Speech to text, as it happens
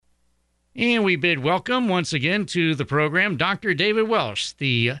And we bid welcome once again to the program Dr. David Welsh,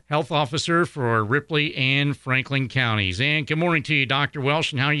 the health officer for Ripley and Franklin counties. And good morning to you, Dr.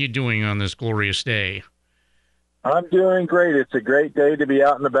 Welsh, and how are you doing on this glorious day? I'm doing great. It's a great day to be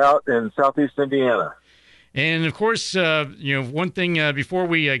out and about in Southeast Indiana. And of course, one thing before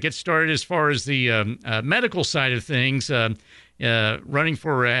we get started, as far as the medical side of things, running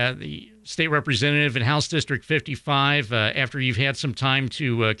for the state representative in House District 55, after you've had some time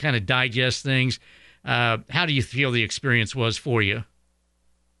to kind of digest things, how do you feel the experience was for you?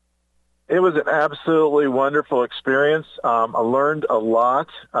 It was an absolutely wonderful experience. I learned a lot.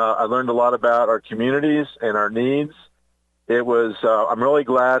 I learned a lot about our communities and our needs. I'm really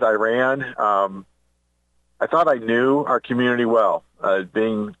glad I ran. I thought I knew our community well,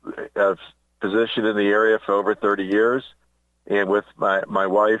 being positioned in the area for over 30 years and with my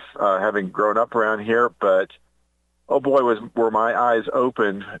wife having grown up around here. But, oh boy, were my eyes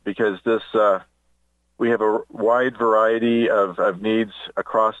open because we have a wide variety of needs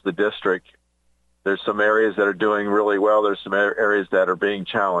across the district. There's some areas that are doing really well. There's some areas that are being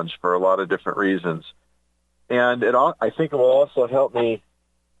challenged for a lot of different reasons. And I think it will also help me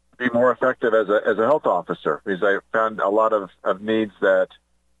be more effective as a health officer, because I found a lot of needs that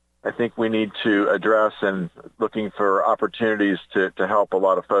I think we need to address, and looking for opportunities to help a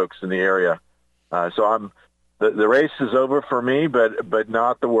lot of folks in the area. So the race is over for me, but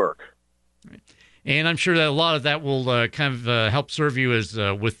not the work. And I'm sure that a lot of that will kind of help serve you as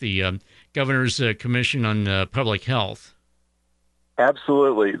with the Governor's Commission on Public Health.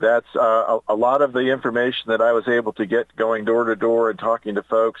 Absolutely. That's a lot of the information that I was able to get going door to door and talking to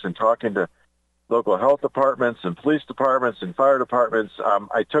folks and talking to local health departments and police departments and fire departments.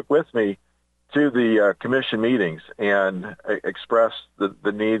 I took with me to the commission meetings and expressed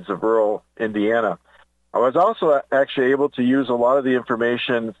the needs of rural Indiana. I was also actually able to use a lot of the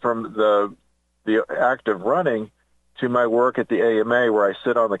information from the act of running to my work at the AMA, where I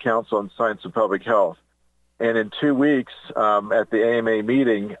sit on the Council on Science and Public Health. And in 2 weeks at the AMA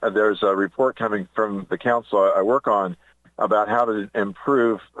meeting, there's a report coming from the council I work on about how to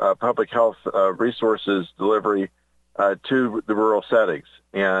improve public health resources delivery to the rural settings.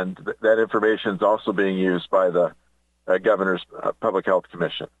 And that information is also being used by the Governor's Public Health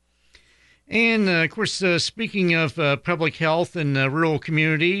Commission. And, of course, speaking of public health and rural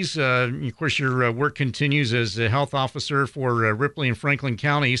communities, of course, your work continues as a health officer for Ripley and Franklin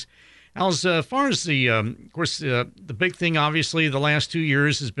counties. As far as the big thing, obviously, the last 2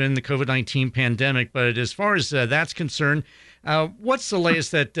 years has been the COVID-19 pandemic. But as far as that's concerned, what's the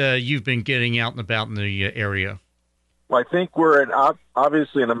latest that you've been getting out and about in the area? Well, I think we're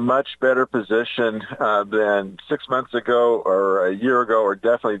obviously in a much better position than 6 months ago or a year ago, or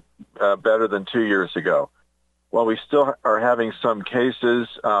definitely better than 2 years ago. While we still are having some cases,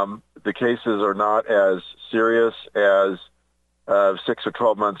 the cases are not as serious as 6 or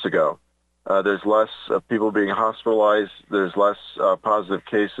 12 months ago. There's less people being hospitalized. There's less positive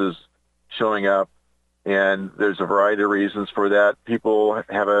cases showing up. And there's a variety of reasons for that. People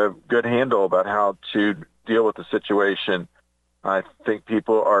have a good handle about how to deal with the situation. I think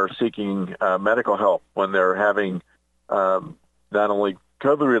people are seeking medical help when they're having not only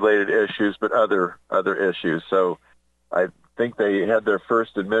COVID-related issues, but other issues. So I think they had their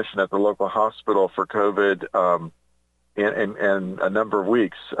first admission at the local hospital for COVID in a number of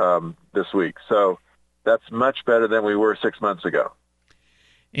weeks this week. So that's much better than we were 6 months ago.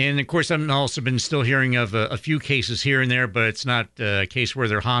 And, of course, I've also been still hearing of a few cases here and there, but it's not a case where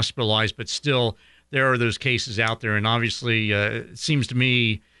they're hospitalized, but still there are those cases out there. And obviously, it seems to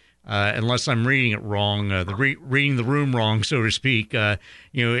me, unless I'm reading it wrong, reading the room wrong, so to speak,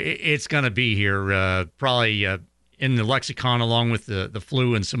 it's going to be here probably in the lexicon along with the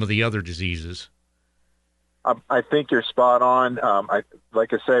flu and some of the other diseases. I think you're spot on.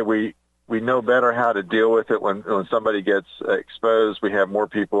 Like I say, we know better how to deal with it when somebody gets exposed. We have more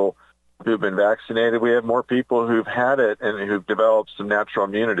people who've been vaccinated. We have more people who've had it and who've developed some natural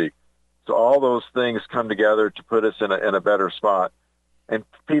immunity. So all those things come together to put us in a better spot. And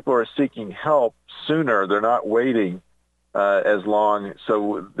people are seeking help sooner. They're not waiting as long.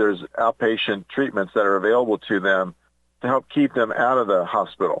 So there's outpatient treatments that are available to them to help keep them out of the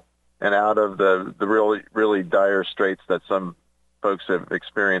hospital and out of the really, really dire straits that some folks have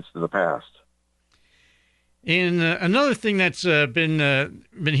experienced in the past. And another thing that's been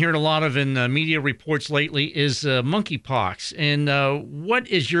hearing a lot of in media reports lately is monkeypox. And what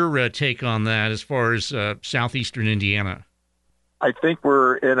is your take on that as far as southeastern Indiana? I think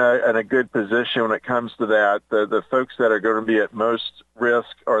we're in a good position when it comes to that. The folks that are going to be at most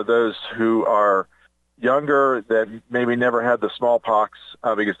risk are those who are younger that maybe never had the smallpox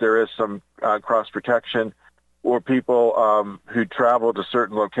because there is some cross protection, or people who travel to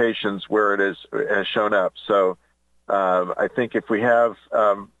certain locations where it has shown up. So I think if we have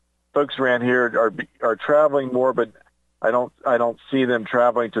folks around here are traveling more, but I don't see them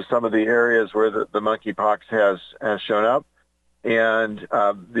traveling to some of the areas where the monkeypox has shown up. And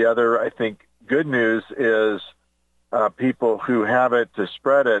the other, I think, good news is people who have it to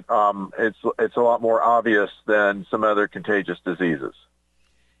spread it. It's a lot more obvious than some other contagious diseases.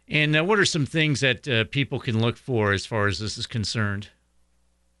 And what are some things that people can look for as far as this is concerned?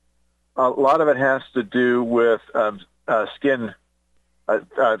 A lot of it has to do with skin,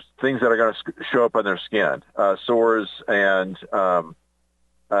 things that are going to show up on their skin, sores, and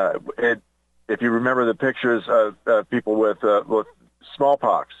if you remember the pictures of people with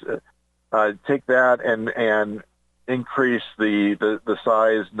smallpox, take that and increase the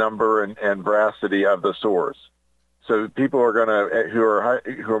size, number, and veracity of the sores. So people are going to who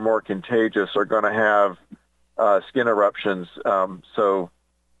are more contagious are going to have skin eruptions. So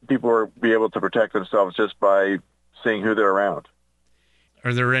people will be able to protect themselves just by seeing who they're around.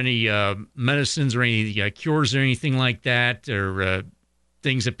 Are there any medicines or any cures or anything like that, or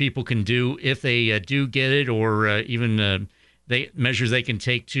things that people can do if they do get it, or even measures they can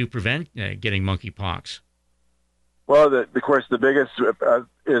take to prevent getting monkeypox? Well, of course, the biggest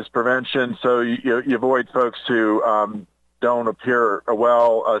is prevention. So you avoid folks who don't appear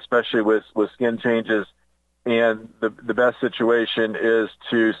well, especially with skin changes. And the best situation is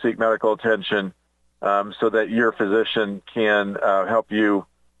to seek medical attention so that your physician can help you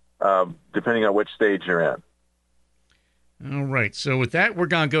depending on which stage you're in. All right. So with that, we're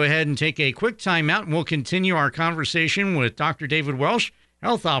going to go ahead and take a quick time out, and we'll continue our conversation with Dr. David Welsh,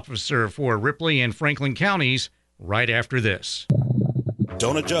 Health Officer for Ripley and Franklin Counties, right after this.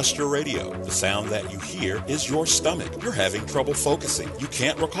 Don't adjust your radio. The sound that you hear is your stomach. You're having trouble focusing. You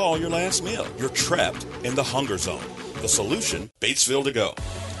can't recall your last meal. You're trapped in the hunger zone. The solution, Batesville To Go.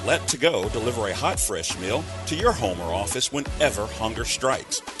 Let To Go deliver a hot, fresh meal to your home or office whenever hunger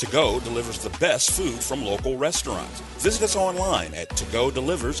strikes. To Go delivers the best food from local restaurants. Visit us online at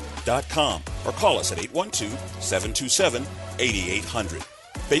togodelivers.com or call us at 812-727-8800.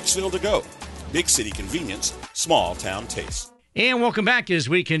 Batesville To Go. Big city convenience, small town taste. And welcome back as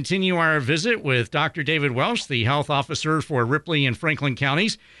we continue our visit with Dr. David Welsh, the health officer for Ripley and Franklin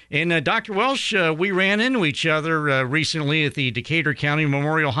counties. And Dr. Welsh, we ran into each other recently at the Decatur County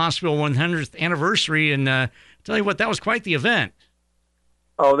Memorial Hospital 100th anniversary. And tell you what, that was quite the event.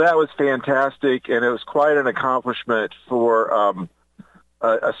 Oh, that was fantastic. And it was quite an accomplishment for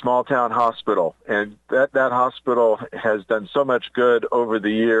a small town hospital. And that hospital has done so much good over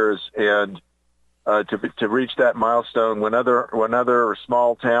the years. And to reach that milestone when other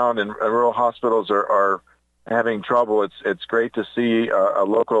small town and rural hospitals are having trouble, it's great to see a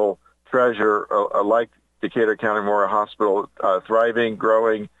local treasure like Decatur County Memorial Hospital thriving,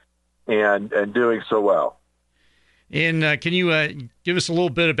 growing, and doing so well. And can you give us a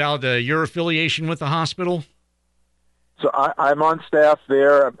little bit about your affiliation with the hospital? So I'm on staff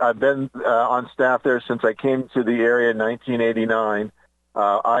there. I've been on staff there since I came to the area in 1989.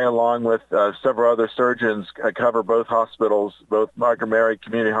 I, along with several other surgeons, cover both hospitals, both Margaret Mary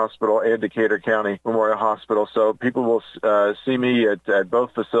Community Hospital and Decatur County Memorial Hospital. So people will see me at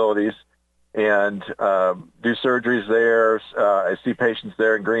both facilities and do surgeries there. I see patients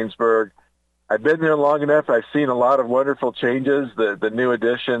there in Greensburg. I've been there long enough. I've seen a lot of wonderful changes, the new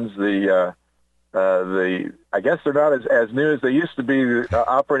additions, I guess they're not as new as they used to be,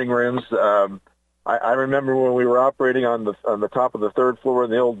 operating rooms. I remember when we were operating on the top of the third floor in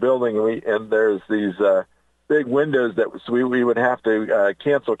the old building, and there's these big windows that we would have to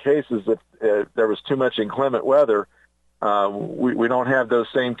cancel cases if there was too much inclement weather. We don't have those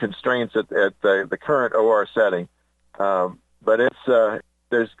same constraints at the current OR setting, but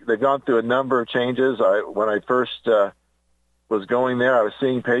they've gone through a number of changes. When I first was going there, I was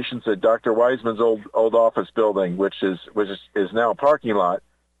seeing patients at Dr. Wiseman's old office building, which is now a parking lot.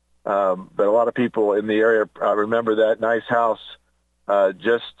 But a lot of people in the area remember that nice house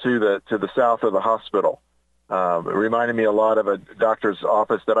just to the south of the hospital. It reminded me a lot of a doctor's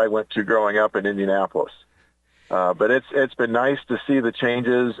office that I went to growing up in Indianapolis. But it's been nice to see the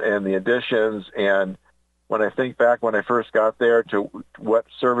changes and the additions. And when I think back when I first got there to what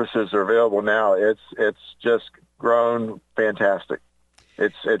services are available now, it's just grown fantastic.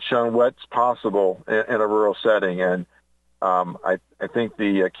 It's shown what's possible in a rural setting, and I think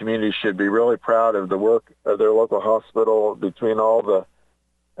the community should be really proud of the work of their local hospital between all the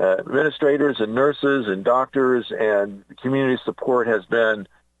administrators and nurses and doctors, and the community support has been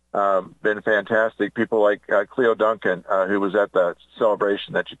been fantastic. People like Cleo Duncan, who was at the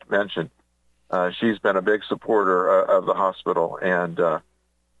celebration that you mentioned. She's been a big supporter of the hospital, and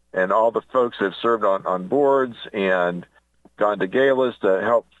all the folks who have served on boards and gone to galas to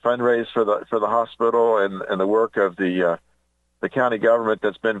help fundraise for the hospital, and the work of the county government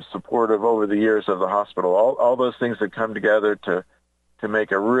that's been supportive over the years of the hospital. All those things have come together to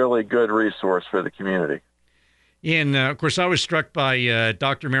make a really good resource for the community. And, of course, I was struck by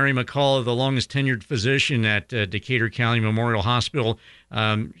Dr. Mary McCullough, the longest tenured physician at Decatur County Memorial Hospital.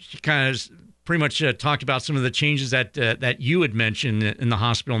 She kind of pretty much talked about some of the changes that you had mentioned in the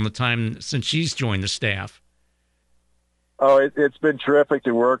hospital in the time since she's joined the staff. Oh, it's been terrific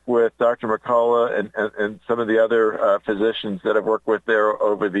to work with Dr. McCullough and some of the other physicians that I've worked with there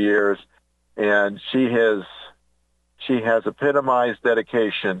over the years. And she has epitomized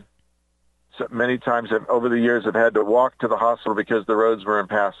dedication. So many times over the years I've had to walk to the hospital because the roads were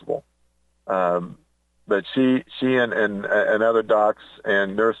impassable. But she and other docs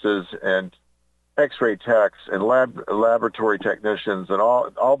and nurses and X-ray techs and laboratory technicians and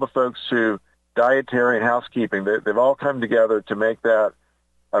all the folks who dietary and housekeeping, they've all come together to make that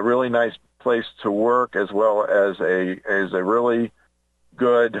a really nice place to work, as well as a really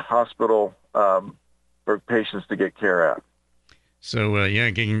good hospital for patients to get care at. So,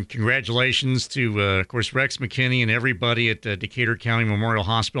 again, congratulations to, of course, Rex McKinney and everybody at Decatur County Memorial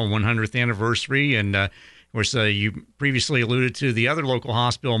Hospital 100th anniversary. And, of course, you previously alluded to the other local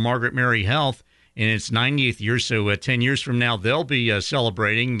hospital, Margaret Mary Health, in its 90th year. So 10 years from now, they'll be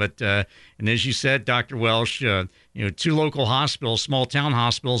celebrating. But, and as you said, Dr. Welsh, two local hospitals, small town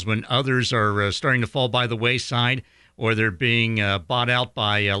hospitals, when others are starting to fall by the wayside or they're being bought out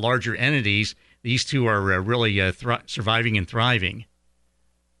by larger entities, these two are really surviving and thriving.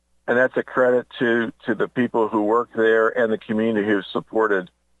 And that's a credit to the people who work there and the community who supported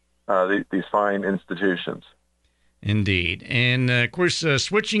these fine institutions. Indeed. And, of course,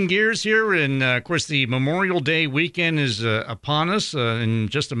 switching gears here, and, of course, the Memorial Day weekend is upon us in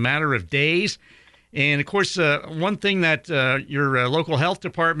just a matter of days. And, of course, one thing that your local health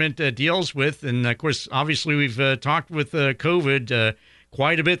department deals with, and, of course, obviously we've talked with COVID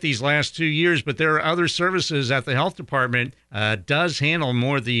quite a bit these last 2 years, but there are other services that the health department does handle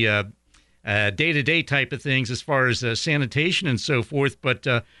more the day-to-day type of things as far as sanitation and so forth, but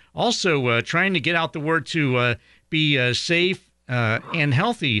also trying to get out the word to be safe and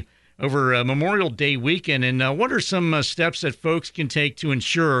healthy over Memorial Day weekend. And what are some steps that folks can take to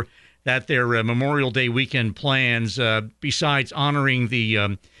ensure that their Memorial Day weekend plans, besides honoring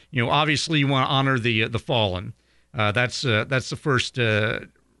the, obviously you want to honor the fallen. That's the first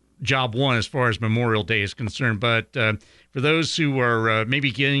job one as far as Memorial Day is concerned. But for those who are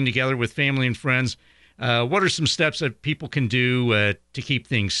maybe getting together with family and friends, what are some steps that people can do to keep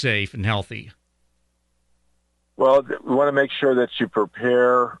things safe and healthy? Well, we want to make sure that you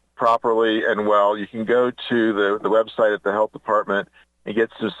prepare properly and well. You can go to the website at the health department and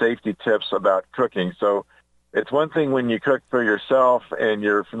get some safety tips about cooking. So it's one thing when you cook for yourself and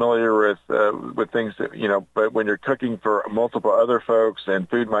you're familiar with things that, but when you're cooking for multiple other folks and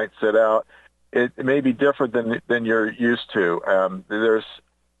food might sit out, it may be different than you're used to.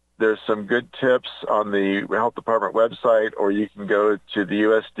 There's some good tips on the health department website, or you can go to the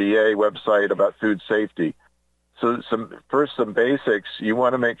USDA website about food safety. So some basics. You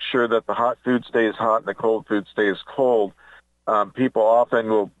want to make sure that the hot food stays hot and the cold food stays cold. People often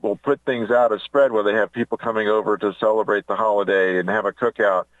will put things out as spread where they have people coming over to celebrate the holiday and have a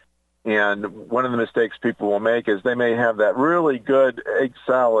cookout. And one of the mistakes people will make is they may have that really good egg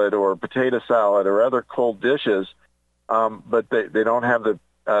salad or potato salad or other cold dishes, but they don't have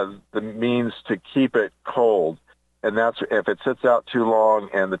the means to keep it cold. And that's if it sits out too long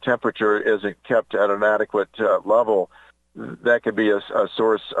and the temperature isn't kept at an adequate level, that could be a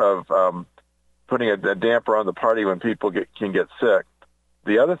source of putting a damper on the party when people can get sick.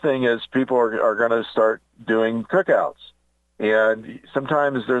 The other thing is people are going to start doing cookouts. And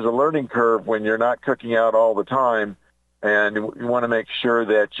sometimes there's a learning curve when you're not cooking out all the time, and you want to make sure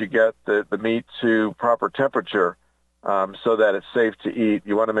that you get the meat to proper temperature so that it's safe to eat.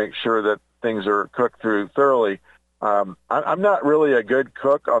 You want to make sure that things are cooked through thoroughly. I'm not really a good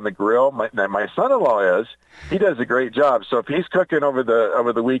cook on the grill. My son-in-law is. He does a great job. So if he's cooking over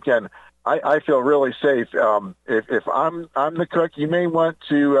the weekend, I feel really safe. If I'm the cook, you may want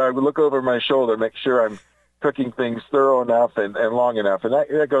to look over my shoulder, make sure I'm cooking things thorough enough and long enough. And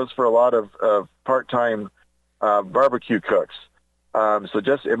that goes for a lot of part-time barbecue cooks. So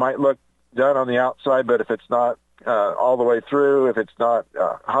it might look done on the outside, but if it's not all the way through, if it's not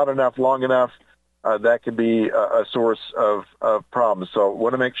hot enough, long enough, that can be a source of problems. So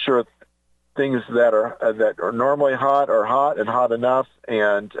want to make sure things that are normally hot are hot and hot enough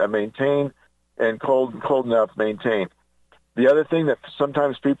and maintain, and cold enough maintain. The other thing that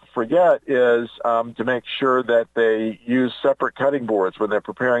sometimes people forget is to make sure that they use separate cutting boards when they're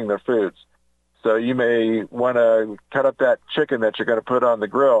preparing their foods. So you may want to cut up that chicken that you're going to put on the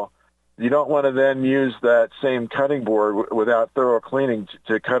grill. You don't want to then use that same cutting board without thorough cleaning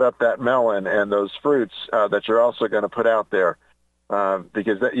to cut up that melon and those fruits that you're also going to put out there,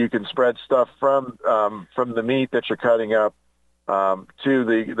 because you can spread stuff from the meat that you're cutting up to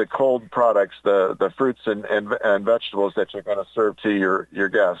the cold products, the fruits and vegetables that you're going to serve to your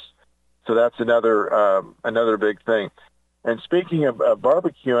guests. So that's another big thing. And speaking of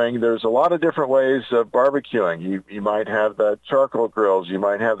barbecuing, there's a lot of different ways of barbecuing. You might have the charcoal grills. You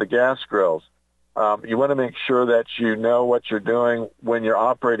might have the gas grills. You want to make sure that you know what you're doing when you're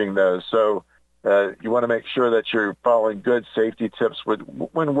operating those. So you want to make sure that you're following good safety tips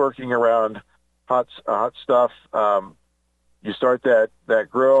when working around hot stuff. You start that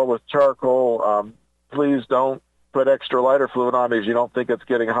grill with charcoal. Please don't put extra lighter fluid on because you don't think it's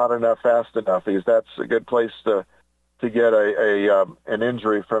getting hot enough fast enough, because that's a good place to get an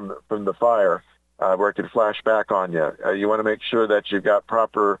injury from the fire where it can flash back on you. You want to make sure that you've got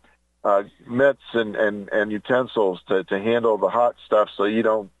proper mitts and utensils to handle the hot stuff so you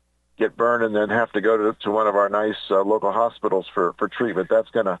don't get burned and then have to go to one of our nice local hospitals for treatment.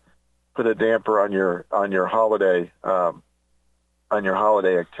 That's going to put a damper on your holiday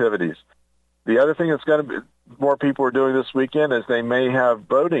activities. The other thing that's going to be more people are doing this weekend is they may have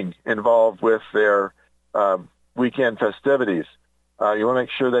boating involved with their weekend festivities. You want to make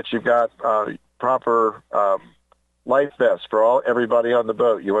sure that you've got proper life vests for everybody on the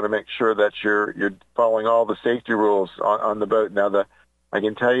boat. You want to make sure that you're following all the safety rules on the boat. Now, I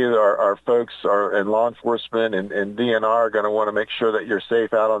can tell you our folks are in law enforcement and DNR are going to want to make sure that you're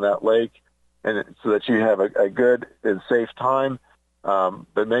safe out on that lake, and so that you have a good and safe time.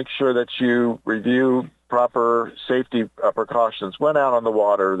 But make sure that you review proper safety precautions when out on the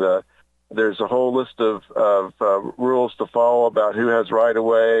water. There's a whole list of rules to follow about who has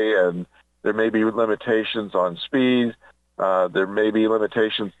right-of-way, and there may be limitations on speed. There may be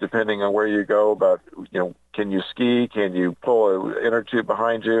limitations depending on where you go about, can you ski? Can you pull an inner tube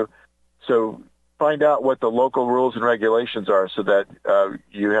behind you? So find out what the local rules and regulations are so that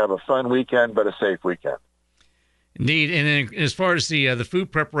you have a fun weekend but a safe weekend. Indeed. And then as far as the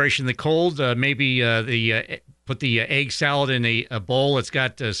food preparation, the cold, maybe put the egg salad in a bowl that's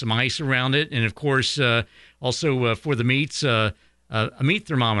got some ice around it. And, of course, also for the meats, a meat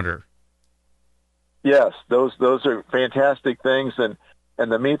thermometer. Yes, those are fantastic things. And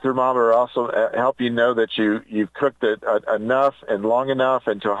the meat thermometer also help you know that you've cooked it enough and long enough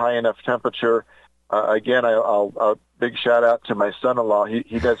and to a high enough temperature. Again, I'll big shout out to my son-in-law.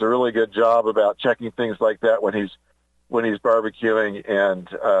 He does a really good job about checking things like that when he's barbecuing. And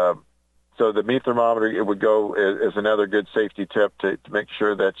so the meat thermometer, it would go as another good safety tip to make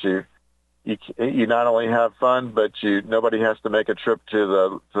sure that you not only have fun, but nobody has to make a trip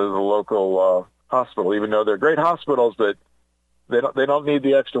to the local hospital, even though they're great hospitals, but they don't need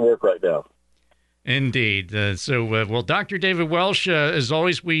the extra work right now. Indeed. Well, Dr. David Welsh, as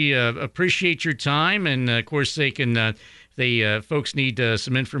always, we appreciate your time, and of course, folks need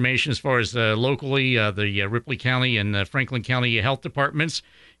some information as far as locally the Ripley County and Franklin County Health Departments.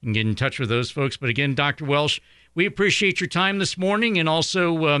 You can get in touch with those folks. But again, Dr. Welsh, we appreciate your time this morning, and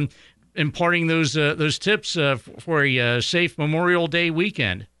also imparting those tips for a safe Memorial Day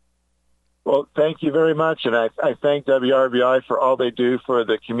weekend. Well, thank you very much, and I thank WRBI for all they do for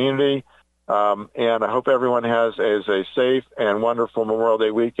the community. And I hope everyone has a safe and wonderful Memorial Day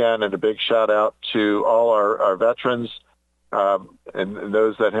weekend, and a big shout out to all our veterans and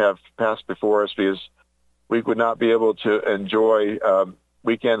those that have passed before us, because we would not be able to enjoy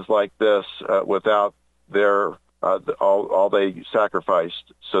weekends like this without their all they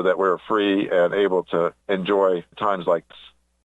sacrificed so that we're free and able to enjoy times like this.